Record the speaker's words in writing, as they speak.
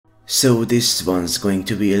So this one's going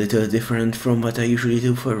to be a little different from what I usually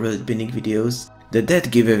do for worldbuilding videos. The dead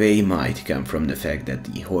giveaway might come from the fact that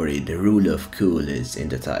the horrid rule of cool is in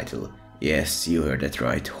the title. Yes, you heard that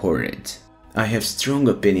right, horrid. I have strong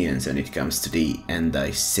opinions when it comes to the, and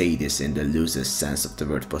I say this in the loosest sense of the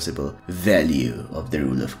word possible, value of the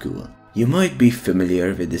rule of cool. You might be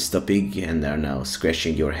familiar with this topic and are now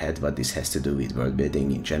scratching your head what this has to do with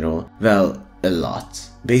worldbuilding in general. Well, a lot.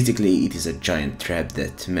 Basically, it is a giant trap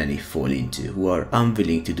that many fall into who are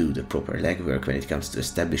unwilling to do the proper legwork when it comes to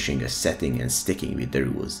establishing a setting and sticking with the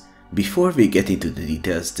rules. Before we get into the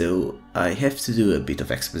details though, I have to do a bit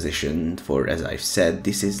of exposition, for as I've said,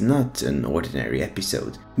 this is not an ordinary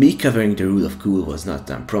episode. Me covering the rule of cool was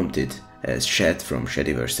not unprompted, as Shad from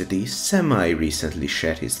Shadiversity semi-recently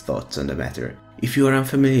shared his thoughts on the matter. If you are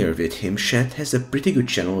unfamiliar with him, Shad has a pretty good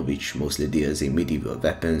channel which mostly deals in medieval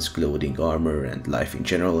weapons, clothing, armor and life in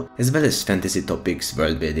general, as well as fantasy topics,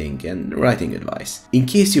 worldbuilding and writing advice. In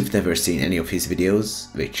case you've never seen any of his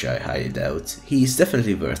videos, which I highly doubt, he is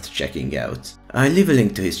definitely worth checking out. I leave a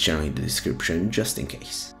link to his channel in the description just in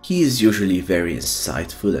case. He is usually very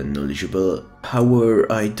insightful and knowledgeable,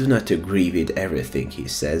 however I do not agree with everything he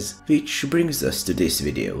says, which brings us to this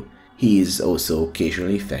video. He is also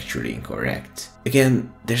occasionally factually incorrect.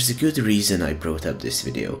 Again, there's a good reason I brought up this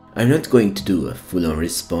video. I'm not going to do a full-on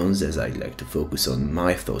response as I'd like to focus on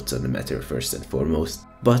my thoughts on the matter first and foremost,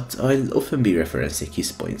 but I'll often be referencing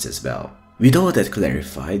his points as well. With all that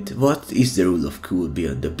clarified, what is the rule of cool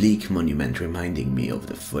beyond the bleak monument reminding me of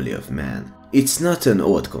the folly of man? It's not an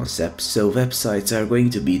odd concept, so websites are going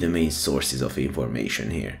to be the main sources of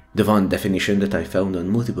information here. The one definition that I found on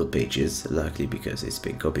multiple pages, likely because it's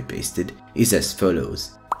been copy-pasted, is as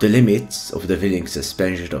follows. The limits of the willing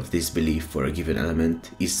suspension of disbelief for a given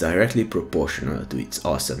element is directly proportional to its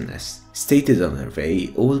awesomeness. Stated another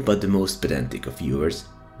way, all but the most pedantic of viewers,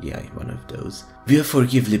 yeah, one of those, will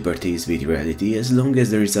forgive liberties with reality as long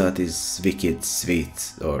as the result is wicked,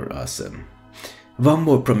 sweet, or awesome. One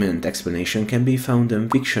more prominent explanation can be found in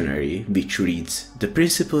Wiktionary, which reads, the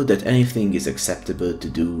principle that anything is acceptable to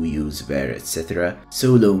do, use, wear, etc.,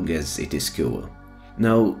 so long as it is cool.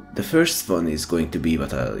 Now, the first one is going to be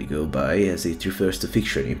what I'll go by, as it refers to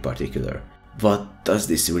fiction in particular. What does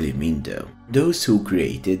this really mean though? Those who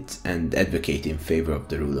create it and advocate in favor of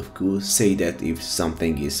the rule of cool say that if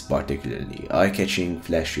something is particularly eye-catching,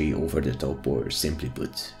 flashy, over-the-top, or simply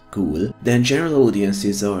put, cool, then general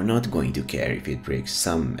audiences are not going to care if it breaks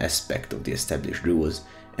some aspect of the established rules,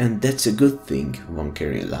 and that's a good thing one can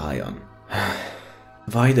rely on.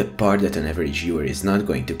 Why the part that an average viewer is not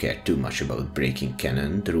going to care too much about breaking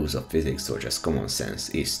canon, the rules of physics or just common sense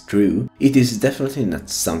is true, it is definitely not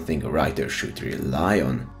something a writer should rely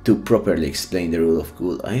on. To properly explain the rule of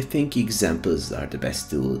cool, I think examples are the best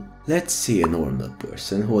tool. Let's say a normal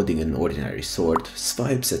person holding an ordinary sword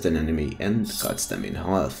swipes at an enemy and cuts them in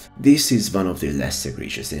half. This is one of the less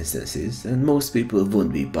egregious instances and most people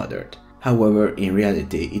won't be bothered. However, in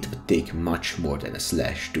reality, it would take much more than a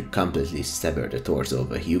slash to completely sever the torso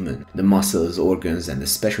of a human. The muscles, organs and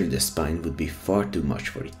especially the spine would be far too much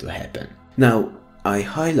for it to happen. Now, I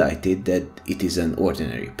highlighted that it is an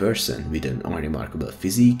ordinary person with an unremarkable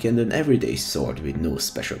physique and an everyday sword with no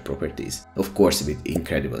special properties. Of course, with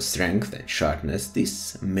incredible strength and sharpness,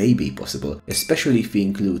 this may be possible, especially if we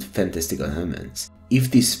include fantastical elements.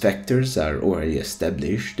 If these factors are already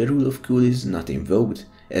established, the rule of cool is not invoked,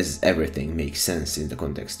 as everything makes sense in the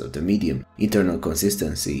context of the medium. Internal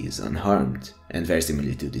consistency is unharmed, and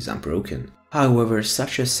verisimilitude is unbroken. However,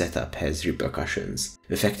 such a setup has repercussions,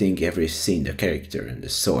 affecting every scene the character and the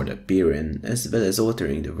sword appear in, as well as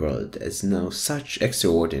altering the world, as now such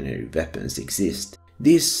extraordinary weapons exist.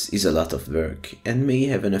 This is a lot of work, and may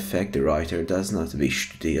have an effect the writer does not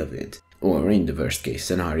wish to deal with, or in the worst case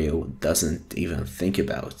scenario, doesn't even think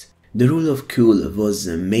about. The rule of cool was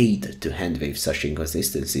made to handwave such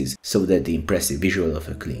inconsistencies so that the impressive visual of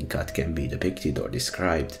a clean cut can be depicted or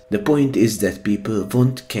described. The point is that people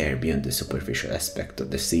won't care beyond the superficial aspect of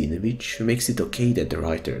the scene, which makes it okay that the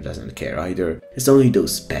writer doesn't care either, as only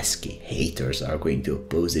those pesky haters are going to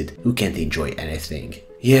oppose it who can't enjoy anything.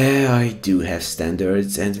 Yeah, I do have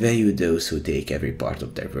standards and value those who take every part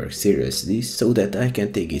of their work seriously so that I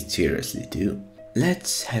can take it seriously too.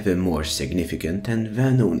 Let's have a more significant and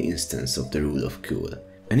well-known instance of the rule of cool.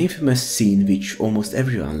 An infamous scene which almost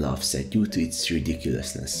everyone laughs at due to its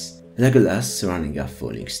ridiculousness. Legolas running up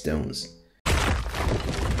falling stones.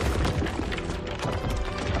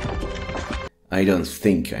 I don't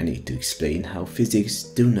think I need to explain how physics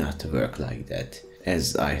do not work like that,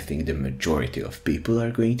 as I think the majority of people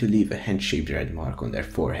are going to leave a hand-shaped red mark on their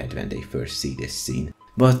forehead when they first see this scene.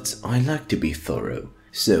 But I like to be thorough.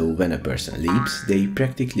 So when a person leaps, they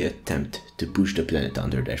practically attempt to push the planet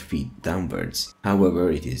under their feet downwards.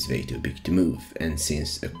 However, it is way too big to move, and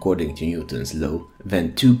since according to Newton's law,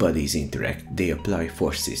 when two bodies interact, they apply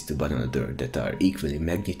forces to one another that are equal in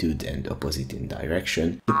magnitude and opposite in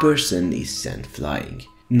direction, the person is sent flying.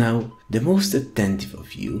 Now, the most attentive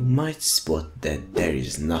of you might spot that there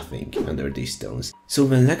is nothing under these stones, so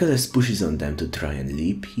when Legolas pushes on them to try and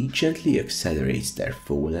leap, he gently accelerates their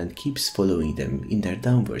fall and keeps following them in their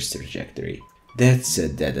downwards trajectory. That's a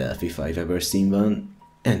dead elf if I've ever seen one,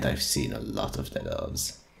 and I've seen a lot of dead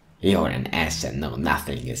elves. You're an ass and know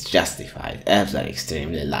nothing is justified. Elves are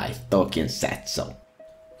extremely light, Tolkien said so.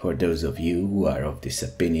 For those of you who are of this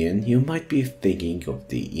opinion, you might be thinking of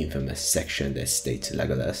the infamous section that states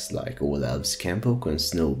Legolas, like all elves, can walk on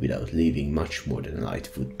snow without leaving much more than a light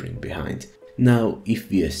footprint behind. Now, if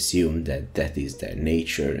we assume that that is their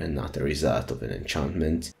nature and not a result of an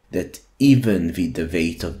enchantment, that even with the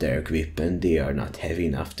weight of their equipment they are not heavy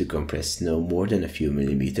enough to compress snow more than a few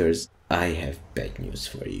millimeters, I have bad news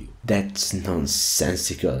for you. That's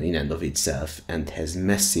nonsensical in and of itself and has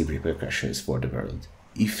massive repercussions for the world.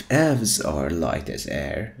 If elves are light as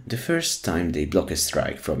air, the first time they block a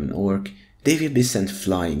strike from an orc, they will be sent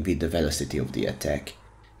flying with the velocity of the attack.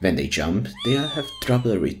 When they jump, they'll have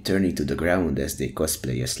trouble returning to the ground as they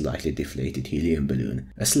cosplay a slightly deflated helium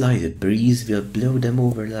balloon. A slight breeze will blow them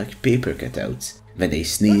over like paper cutouts. When they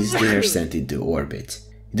sneeze, they are sent into orbit.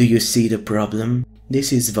 Do you see the problem?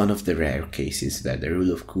 This is one of the rare cases where the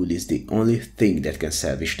rule of cool is the only thing that can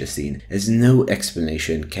salvage the scene, as no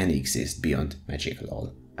explanation can exist beyond magic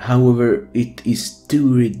lore. However, it is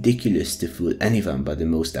too ridiculous to fool anyone but the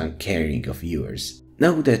most uncaring of viewers.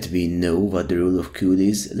 Now that we know what the rule of cool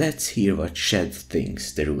is, let's hear what Shad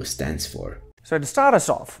thinks the rule stands for. So to start us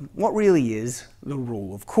off, what really is the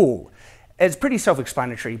rule of cool? It's pretty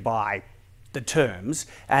self-explanatory by the terms,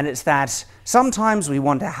 and it's that sometimes we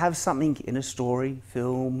want to have something in a story,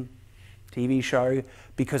 film, TV show,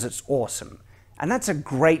 because it's awesome. And that's a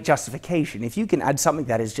great justification. If you can add something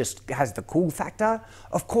that is just has the cool factor,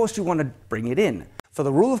 of course you want to bring it in. For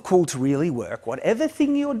the rule of cool to really work, whatever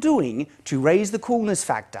thing you're doing to raise the coolness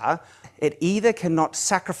factor, it either cannot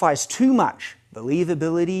sacrifice too much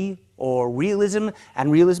believability or realism,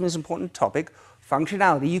 and realism is an important topic,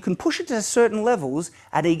 functionality. You can push it to certain levels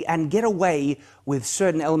and get away with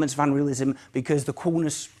certain elements of unrealism because the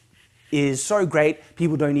coolness is so great,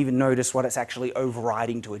 people don't even notice what it's actually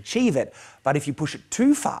overriding to achieve it. But if you push it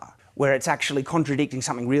too far, where it's actually contradicting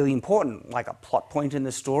something really important, like a plot point in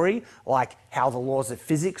the story, like how the laws of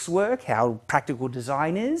physics work, how practical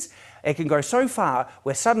design is, it can go so far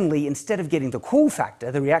where suddenly, instead of getting the cool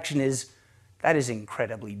factor, the reaction is, that is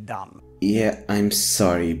incredibly dumb. Yeah, I'm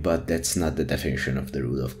sorry, but that's not the definition of the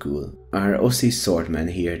rule of cool. Our Aussie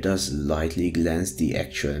swordman here does lightly glance the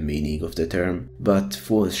actual meaning of the term, but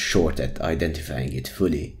falls short at identifying it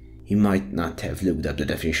fully. He might not have looked up the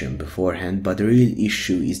definition beforehand, but the real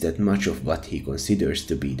issue is that much of what he considers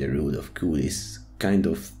to be the rule of cool is kind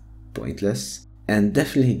of pointless, and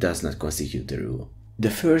definitely does not constitute the rule. The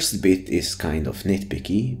first bit is kind of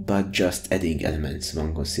nitpicky, but just adding elements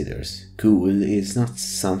one considers. Cool is not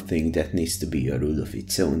something that needs to be a rule of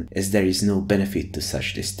its own, as there is no benefit to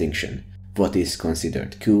such distinction. What is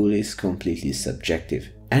considered cool is completely subjective.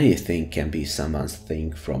 Anything can be someone's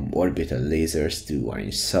thing, from orbital lasers to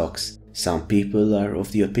orange socks. Some people are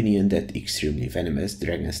of the opinion that extremely venomous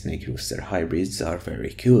dragon snake rooster hybrids are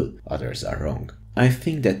very cool, others are wrong. I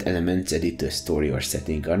think that elements added to a story or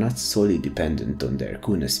setting are not solely dependent on their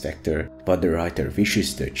coolness factor, but the writer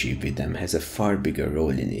wishes to achieve with them has a far bigger role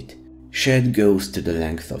in it. Shad goes to the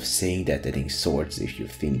length of saying that adding swords if you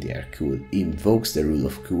think they are cool invokes the rule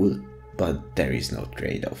of cool, but there is no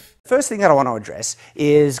trade-off. First thing that I want to address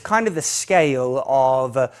is kind of the scale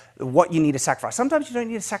of what you need to sacrifice. Sometimes you don't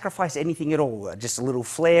need to sacrifice anything at all, just a little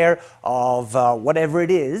flare of whatever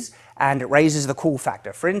it is, and it raises the cool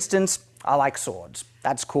factor. For instance, I like swords.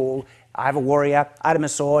 That's cool. I have a warrior, I have a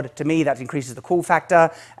sword. To me, that increases the cool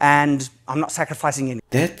factor, and I'm not sacrificing any.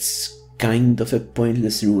 That's kind of a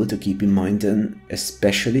pointless rule to keep in mind then,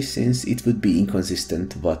 especially since it would be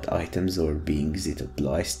inconsistent what items or beings it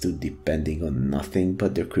applies to depending on nothing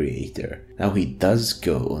but the creator. Now he does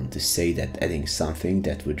go on to say that adding something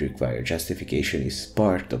that would require justification is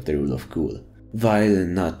part of the rule of cool. While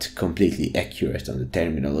not completely accurate on the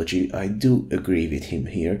terminology, I do agree with him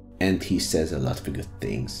here, and he says a lot of good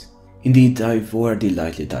things. Indeed, I've already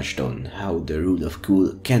lightly touched on how the rule of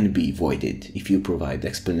cool can be voided if you provide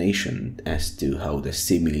explanation as to how the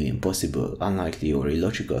seemingly impossible, unlikely or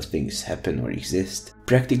illogical things happen or exist.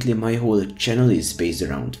 Practically my whole channel is based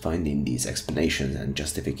around finding these explanations and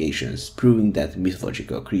justifications, proving that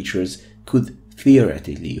mythological creatures could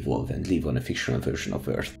theoretically evolve and live on a fictional version of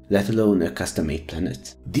Earth, let alone a custom-made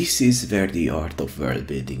planet. This is where the art of world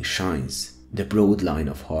building shines. The broad line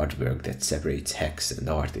of hard work that separates hacks and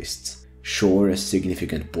artists. Sure, a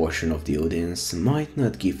significant portion of the audience might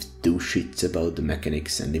not give two shits about the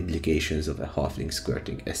mechanics and implications of a halfling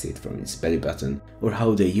squirting acid from its belly button, or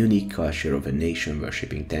how the unique culture of a nation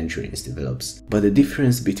worshipping tangerines develops, but the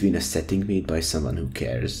difference between a setting made by someone who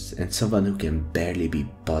cares and someone who can barely be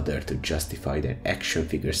bothered to justify their action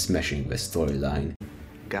figure smashing the storyline,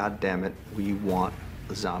 God damn it, we want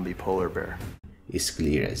a zombie polar bear, is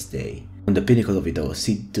clear as day. On the pinnacle of it all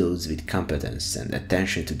sit those with competence and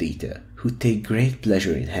attention to detail, who take great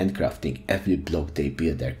pleasure in handcrafting every block they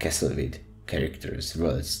build their castle with, characters,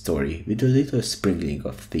 world, story, with a little sprinkling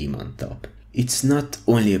of theme on top. It's not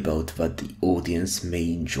only about what the audience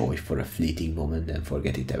may enjoy for a fleeting moment and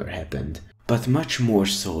forget it ever happened, but much more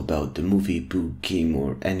so about the movie, book, game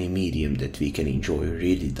or any medium that we can enjoy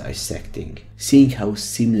really dissecting, seeing how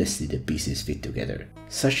seamlessly the pieces fit together.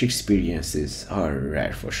 Such experiences are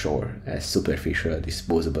rare for sure, as superficial,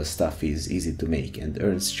 disposable stuff is easy to make and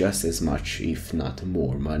earns just as much, if not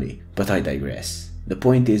more money. But I digress. The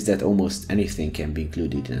point is that almost anything can be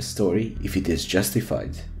included in a story if it is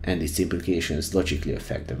justified and its implications logically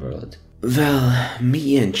affect the world. Well,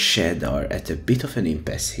 me and Shad are at a bit of an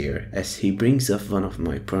impasse here, as he brings up one of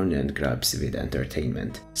my prominent gripes with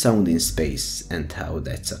entertainment, sound in space, and how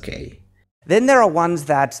that's okay. Then there are ones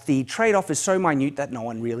that the trade-off is so minute that no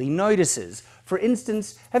one really notices. For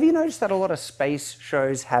instance, have you noticed that a lot of space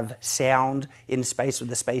shows have sound in space with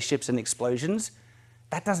the spaceships and explosions?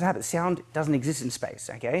 That doesn't happen. Sound doesn't exist in space,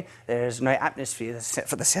 okay? There's no atmosphere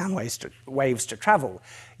for the sound waves to travel.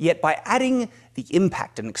 Yet by adding the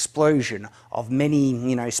impact and explosion of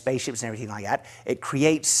many, spaceships and everything like that, it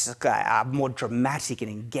creates a more dramatic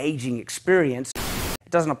and engaging experience.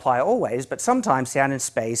 It doesn't apply always, but sometimes sound in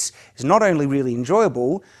space is not only really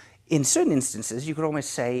enjoyable, in certain instances you could almost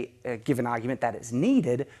say, give an argument that it's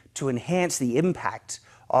needed to enhance the impact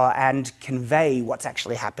and convey what's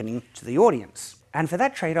actually happening to the audience. And for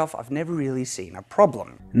that trade-off, I've never really seen a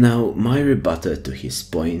problem. Now, my rebuttal to his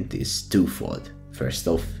point is twofold. First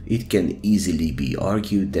off, it can easily be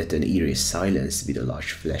argued that an eerie silence with a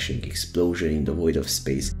large flashing explosion in the void of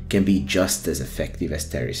space can be just as effective as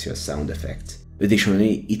terrestrial sound effects.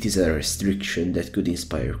 Additionally, it is a restriction that could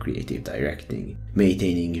inspire creative directing,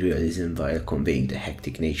 maintaining realism while conveying the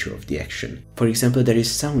hectic nature of the action. For example, there is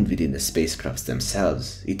sound within the spacecrafts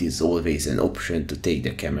themselves. It is always an option to take the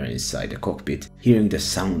camera inside the cockpit, hearing the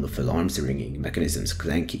sound of alarms ringing, mechanisms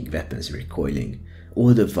clanking, weapons recoiling.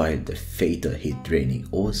 All the while the fatal hit draining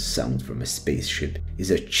all sound from a spaceship is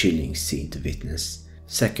a chilling scene to witness.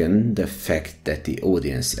 Second, the fact that the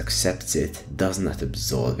audience accepts it does not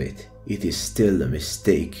absolve it. It is still a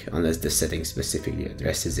mistake unless the setting specifically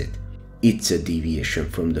addresses it. It's a deviation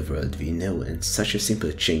from the world we know, and such a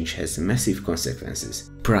simple change has massive consequences.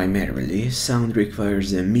 Primarily, sound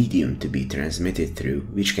requires a medium to be transmitted through,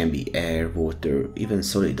 which can be air, water, even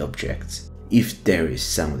solid objects. If there is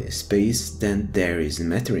sound in space, then there is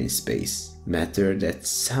matter in space. Matter that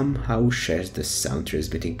somehow shares the sound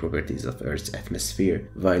transmitting properties of Earth's atmosphere,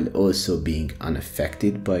 while also being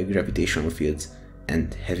unaffected by gravitational fields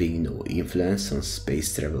and having no influence on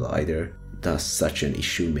space travel either. Does such an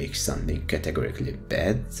issue make something categorically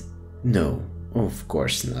bad? No, of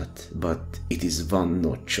course not, but it is one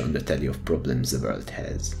notch on the tally of problems the world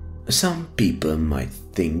has. Some people might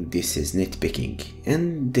think this is nitpicking,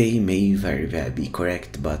 and they may very well be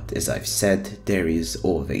correct, but as I've said, there is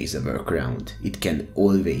always a workaround. It can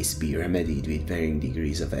always be remedied with varying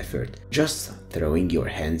degrees of effort. Just throwing your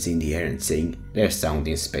hands in the air and saying, "There's sound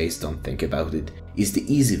in space, don't think about it," is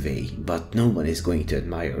the easy way, but no one is going to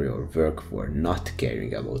admire your work for not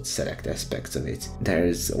caring about select aspects of it.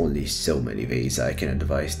 There's only so many ways I can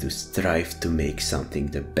advise to strive to make something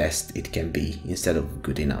the best it can be instead of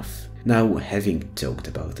good enough. Now, having talked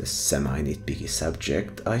about a semi-nitpicky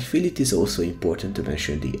subject, I feel it is also important to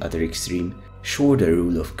mention the other extreme. Sure, the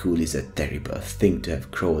rule of cool is a terrible thing to have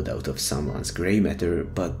crawled out of someone's grey matter,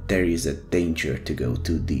 but there is a danger to go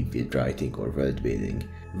too deep with writing or world building.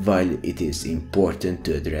 While it is important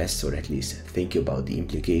to address or at least think about the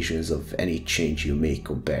implications of any change you make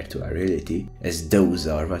compared to our reality, as those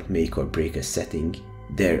are what make or break a setting,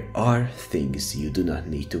 there are things you do not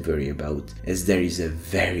need to worry about, as there is a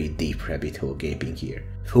very deep rabbit hole gaping here.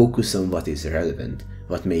 Focus on what is relevant,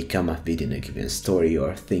 what may come up within a given story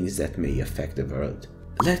or things that may affect the world.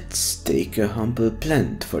 Let's take a humble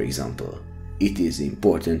plant, for example. It is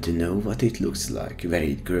important to know what it looks like, where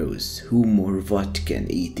it grows, whom or what can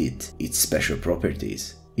eat it, its special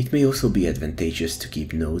properties. It may also be advantageous to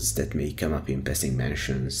keep notes that may come up in passing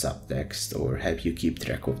mentions, subtext, or help you keep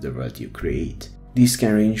track of the world you create. These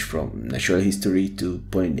can range from natural history to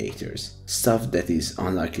pollinators, stuff that is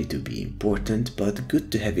unlikely to be important but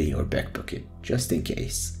good to have in your back pocket, just in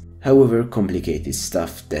case. However, complicated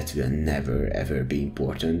stuff that will never ever be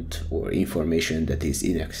important, or information that is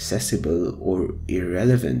inaccessible or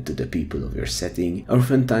irrelevant to the people of your setting, are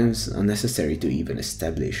oftentimes unnecessary to even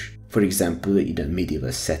establish. For example, in a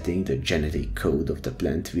medieval setting, the genetic code of the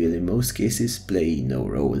plant will in most cases play no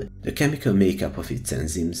role. The chemical makeup of its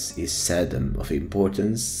enzymes is seldom of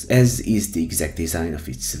importance, as is the exact design of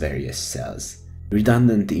its various cells.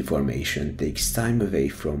 Redundant information takes time away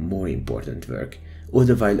from more important work, all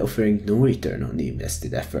the while offering no return on the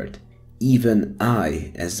invested effort. Even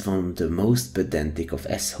I, as one of the most pedantic of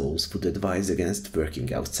assholes, would advise against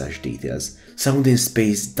working out such details. Sound in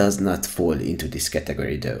space does not fall into this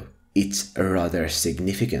category though. It's rather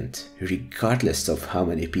significant, regardless of how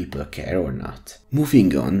many people care or not.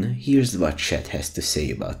 Moving on, here's what Chat has to say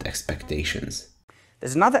about expectations.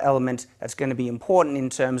 There's another element that's going to be important in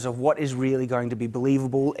terms of what is really going to be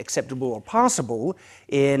believable, acceptable, or passable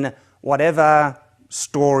in whatever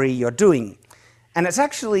story you're doing. And it's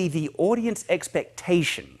actually the audience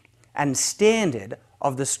expectation and standard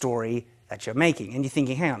of the story that you're making. And you're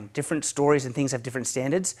thinking, hang on, different stories and things have different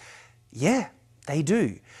standards? Yeah, they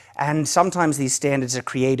do. And sometimes these standards are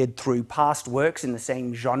created through past works in the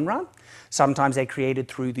same genre. Sometimes they're created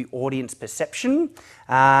through the audience perception.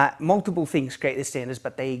 Multiple things create the standards,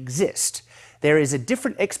 but they exist. There is a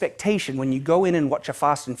different expectation when you go in and watch a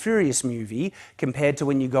Fast and Furious movie compared to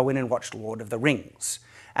when you go in and watch Lord of the Rings.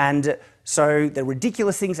 And so the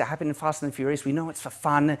ridiculous things that happen in Fast and Furious, we know it's for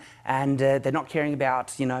fun, and they're not caring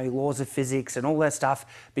about, laws of physics and all that stuff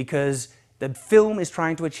because the film is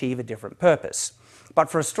trying to achieve a different purpose. But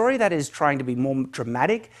for a story that is trying to be more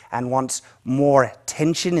dramatic and wants more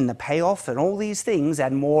tension in the payoff and all these things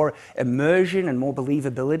and more immersion and more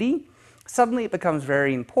believability, suddenly it becomes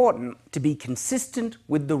very important to be consistent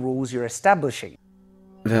with the rules you're establishing.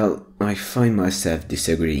 Well, I find myself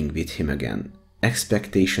disagreeing with him again.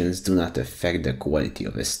 Expectations do not affect the quality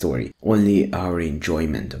of a story, only our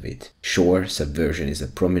enjoyment of it. Sure, subversion is a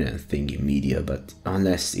prominent thing in media, but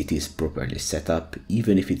unless it is properly set up,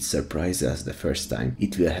 even if it surprises us the first time,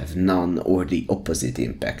 it will have none or the opposite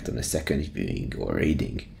impact on a second viewing or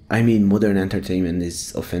reading. I mean, modern entertainment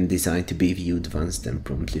is often designed to be viewed once then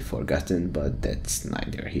promptly forgotten, but that's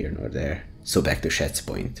neither here nor there. So back to Chat's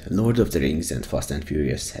point, Lord of the Rings and Fast and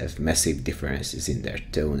Furious have massive differences in their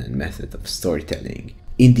tone and method of storytelling.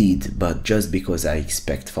 Indeed, but just because I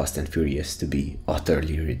expect Fast and Furious to be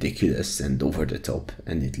utterly ridiculous and over the top,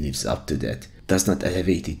 and it lives up to that, does not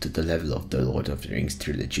elevate it to the level of the Lord of the Rings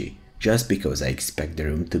trilogy. Just because I expect The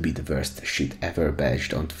Room to be the worst shit ever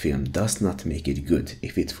badged onto film does not make it good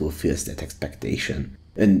if it fulfills that expectation.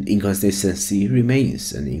 An inconsistency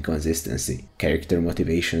remains an inconsistency. Character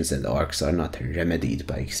motivations and arcs are not remedied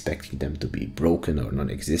by expecting them to be broken or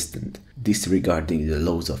non-existent. Disregarding the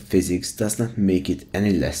laws of physics does not make it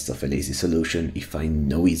any less of a lazy solution if I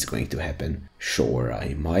know it's going to happen. Sure,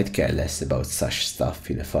 I might care less about such stuff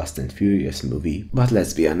in a Fast and Furious movie, but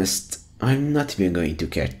let's be honest, I'm not even going to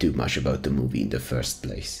care too much about the movie in the first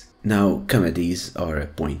place. Now, comedies are a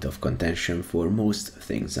point of contention for most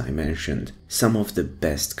things I mentioned. Some of the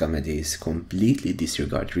best comedies completely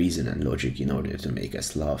disregard reason and logic in order to make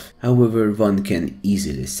us laugh. However, one can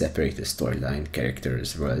easily separate a storyline,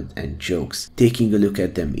 characters, world, and jokes, taking a look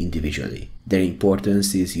at them individually. Their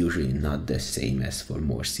importance is usually not the same as for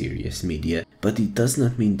more serious media, but it does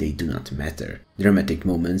not mean they do not matter. Dramatic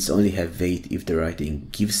moments only have weight if the writing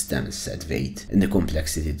gives them said weight and the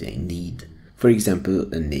complexity they need. For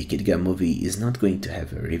example, a Naked Gun movie is not going to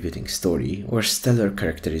have a riveting story or stellar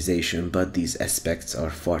characterization, but these aspects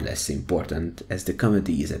are far less important as the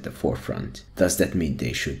comedy is at the forefront. Does that mean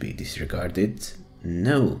they should be disregarded?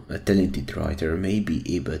 No, a talented writer may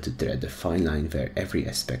be able to thread a fine line where every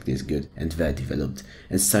aspect is good and well developed,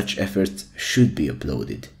 and such efforts should be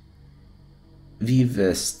applauded.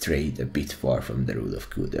 We've strayed a bit far from the rule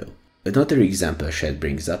of cool though. Another example Shed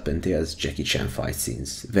brings up entails Jackie Chan fight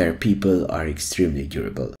scenes, where people are extremely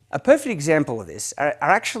durable. A perfect example of this are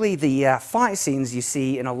actually the fight scenes you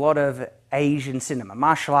see in a lot of Asian cinema,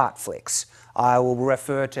 martial art flicks. I will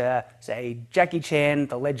refer to, say, Jackie Chan,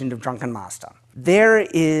 The Legend of Drunken Master. There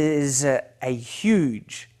is a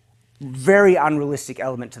huge very unrealistic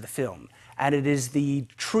element to the film, and it is the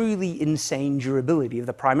truly insane durability of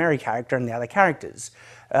the primary character and the other characters.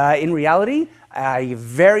 In reality, a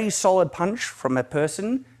very solid punch from a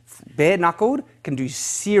person, bare-knuckled, can do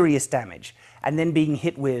serious damage, and then being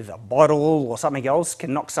hit with a bottle or something else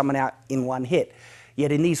can knock someone out in one hit.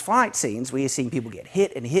 Yet in these fight scenes, we are seeing people get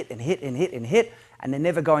hit and hit and hit and hit and hit, and they're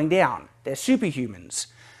never going down. They're superhumans.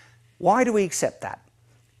 Why do we accept that?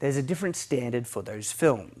 There's a different standard for those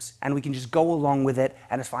films, and we can just go along with it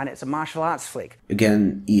and it's fine, it's a martial arts flick.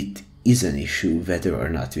 Again, it is an issue whether or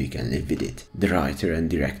not we can live with it. The writer and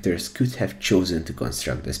directors could have chosen to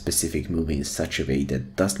construct a specific movie in such a way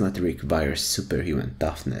that does not require superhuman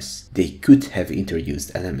toughness. They could have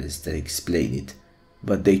introduced elements that explain it,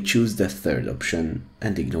 but they chose the third option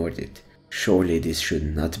and ignored it. Surely this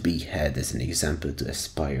should not be had as an example to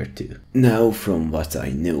aspire to. Now, from what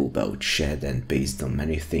I know about Shad and based on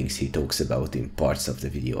many things he talks about in parts of the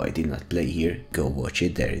video I did not play here, go watch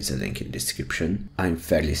it, there is a link in the description, I'm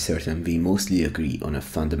fairly certain we mostly agree on a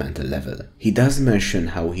fundamental level. He does mention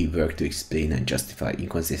how he worked to explain and justify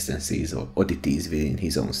inconsistencies or oddities within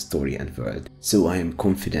his own story and world, so I am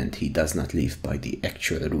confident he does not live by the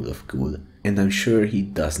actual rule of cool. And I'm sure he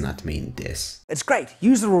does not mean this. It's great,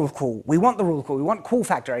 use the rule of cool. We want the rule of cool, we want cool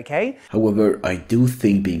factor, okay? However, I do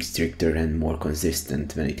think being stricter and more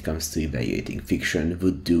consistent when it comes to evaluating fiction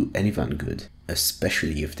would do anyone good,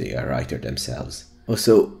 especially if they are a writer themselves.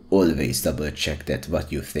 Also, always double check that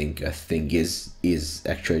what you think a thing is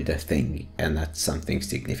actually the thing and not something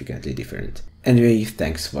significantly different. Anyway,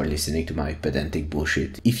 thanks for listening to my pedantic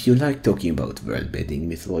bullshit. If you like talking about world building,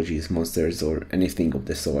 mythologies, monsters or anything of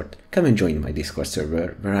the sort, come and join my Discord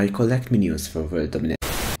server where I collect minions for world domination.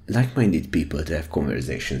 Like-minded people to have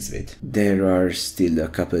conversations with. There are still a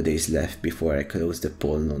couple days left before I close the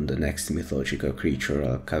poll on the next mythological creature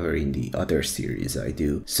I'll cover in the other series I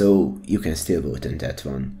do, so you can still vote on that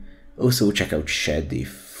one. Also check out Shad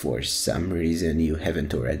if for some reason you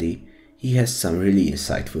haven't already. He has some really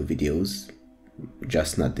insightful videos,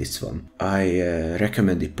 just not this one. I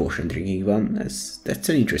recommend the potion drinking one, as that's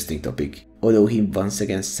an interesting topic. Although he once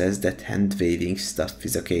again says that hand waving stuff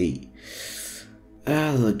is okay,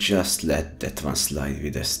 I'll just let that one slide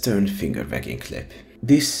with a stern finger wagging clip.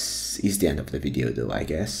 This is the end of the video though, I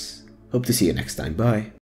guess. Hope to see you next time, bye!